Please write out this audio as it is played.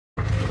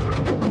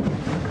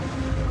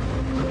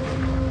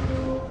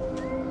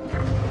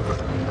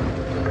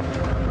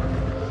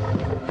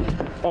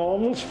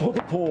alms for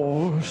the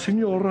poor,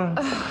 Signora.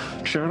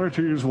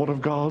 Charity is one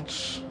of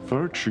God's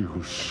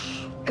virtues.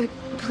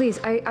 Please,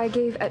 I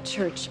gave at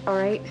church, all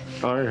right?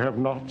 I have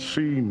not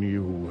seen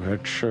you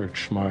at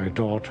church, my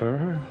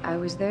daughter. I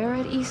was there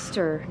at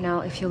Easter.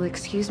 Now, if you'll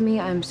excuse me,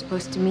 I'm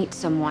supposed to meet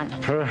someone.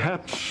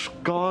 Perhaps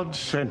God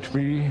sent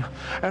me,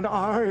 and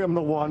I am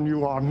the one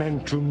you are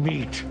meant to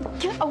meet.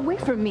 Get away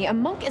from me. A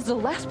monk is the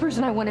last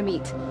person I want to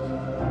meet.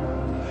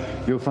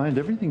 You'll find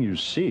everything you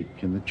seek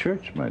in the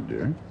church, my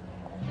dear.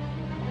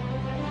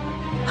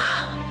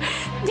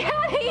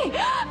 Daddy!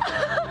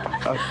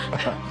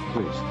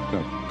 Please,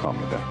 don't call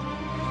me that.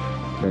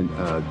 And,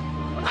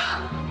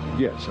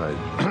 yes, I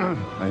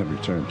have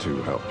returned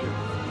to help you.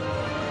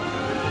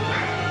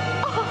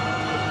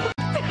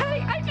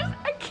 Daddy,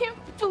 I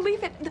can't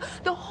believe it.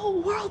 The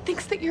whole world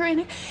thinks that you're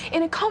in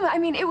a coma. I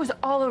mean, it was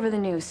all over the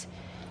news.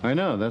 I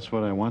know, that's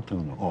what I want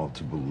them all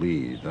to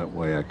believe. That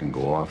way I can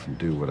go off and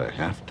do what I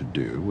have to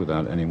do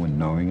without anyone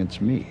knowing it's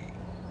me.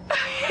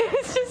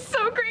 It's just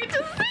so great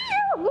to see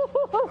you!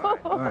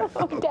 All right,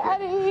 okay.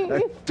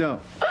 Daddy!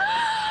 Don't.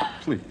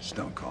 Please,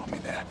 don't call me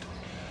that.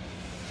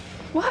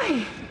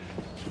 Why?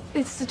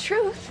 It's the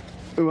truth.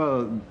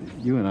 Well,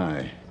 you and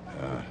I,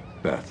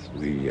 Beth,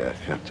 we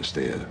have to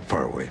stay as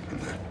far away from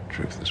the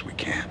truth as we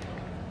can.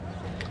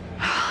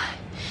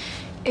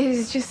 It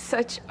is just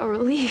such a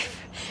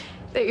relief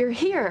that you're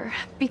here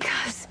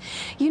because,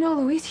 you know,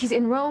 Luis, he's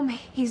in Rome.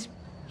 He's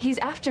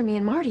after me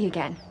and Marty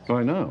again. Oh,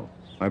 I know.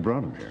 I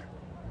brought him here.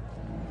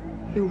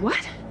 You what?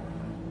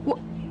 What?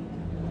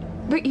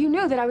 But you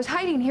knew that I was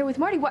hiding here with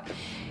Marty. What?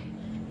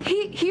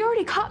 He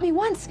already caught me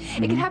once.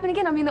 It could happen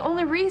again. I mean, the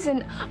only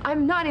reason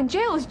I'm not in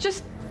jail is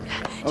just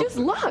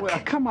luck.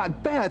 Well, come on,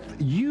 Beth.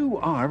 You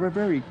are a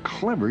very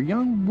clever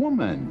young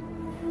woman.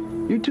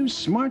 You're too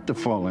smart to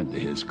fall into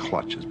his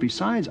clutches.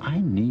 Besides, I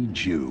need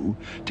you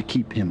to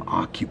keep him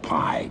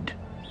occupied.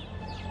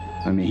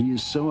 I mean, he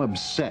is so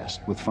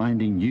obsessed with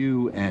finding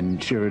you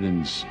and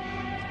Sheridan's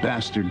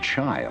bastard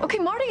child. Okay,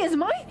 Marty is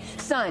my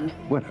son.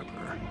 Whatever.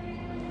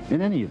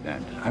 In any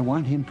event, I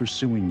want him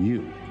pursuing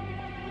you.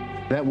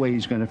 That way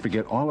he's going to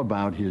forget all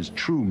about his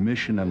true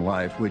mission in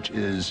life, which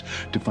is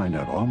to find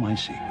out all my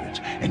secrets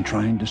and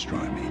try and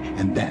destroy me.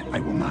 And that I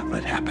will not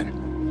let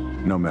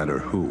happen, no matter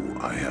who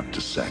I have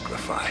to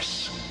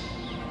sacrifice.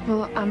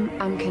 Well,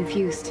 I'm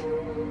confused.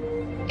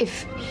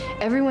 If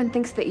everyone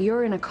thinks that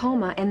you're in a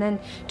coma and then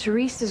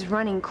Therese is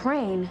running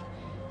Crane,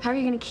 how are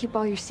you going to keep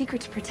all your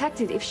secrets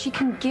protected if she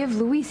can give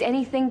Luis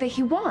anything that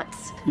he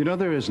wants? You know,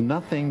 there is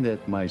nothing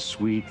that my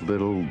sweet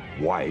little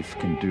wife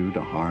can do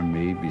to harm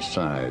me.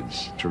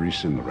 Besides,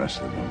 Teresa and the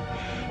rest of them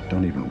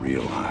don't even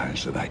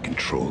realize that I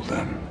control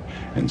them.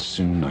 And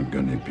soon I'm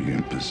going to be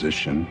in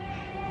position,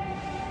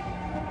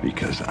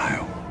 because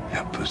I'll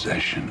have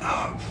possession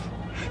of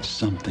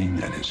something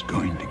that is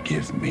going to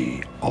give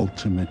me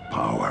ultimate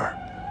power.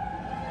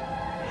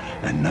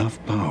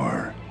 Enough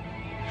power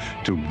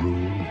to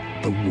rule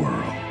the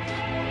world.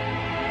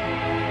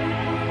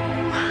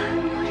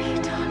 What are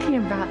you talking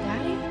about,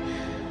 Daddy?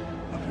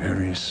 A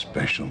very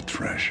special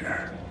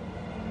treasure.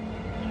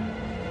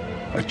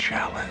 A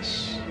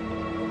chalice.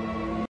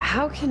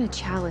 How can a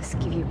chalice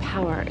give you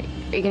power? Are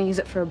you going to use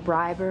it for a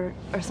bribe or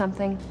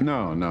something?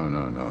 No.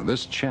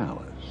 This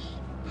chalice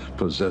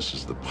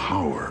possesses the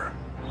power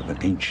of an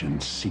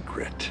ancient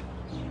secret.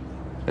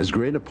 As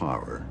great a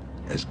power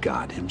as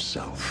God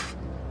himself.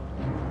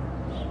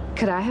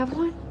 Could I have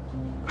one?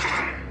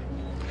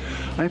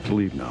 I have to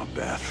leave now,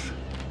 Beth.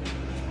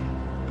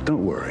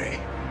 Don't worry.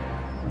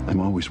 I'm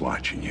always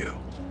watching you.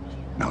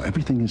 Now,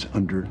 everything is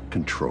under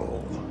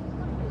control.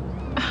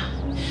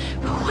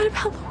 But what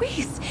about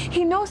Luis?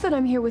 He knows that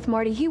I'm here with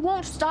Marty. He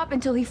won't stop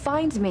until he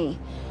finds me.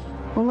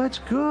 Well, that's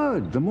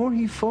good. The more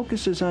he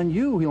focuses on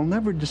you, he'll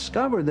never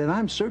discover that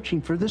I'm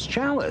searching for this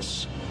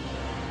chalice.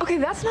 Okay,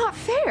 that's not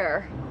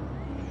fair.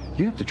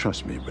 You have to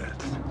trust me,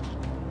 Beth.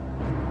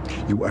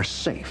 You are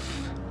safe.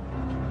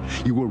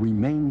 You will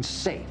remain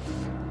safe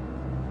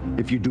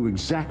if you do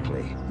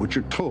exactly what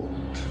you're told.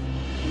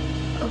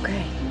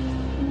 Okay.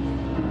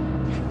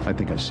 I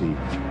think I see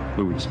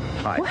Luis.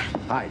 Hide. What?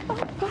 Hide.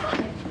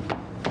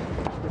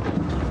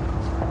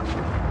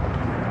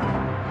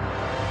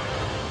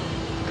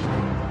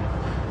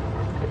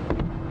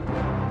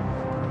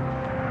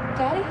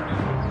 Daddy?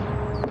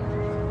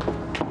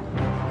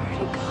 Where'd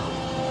he go?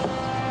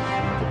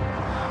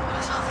 What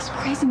is all this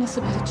craziness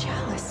about a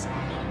chalice?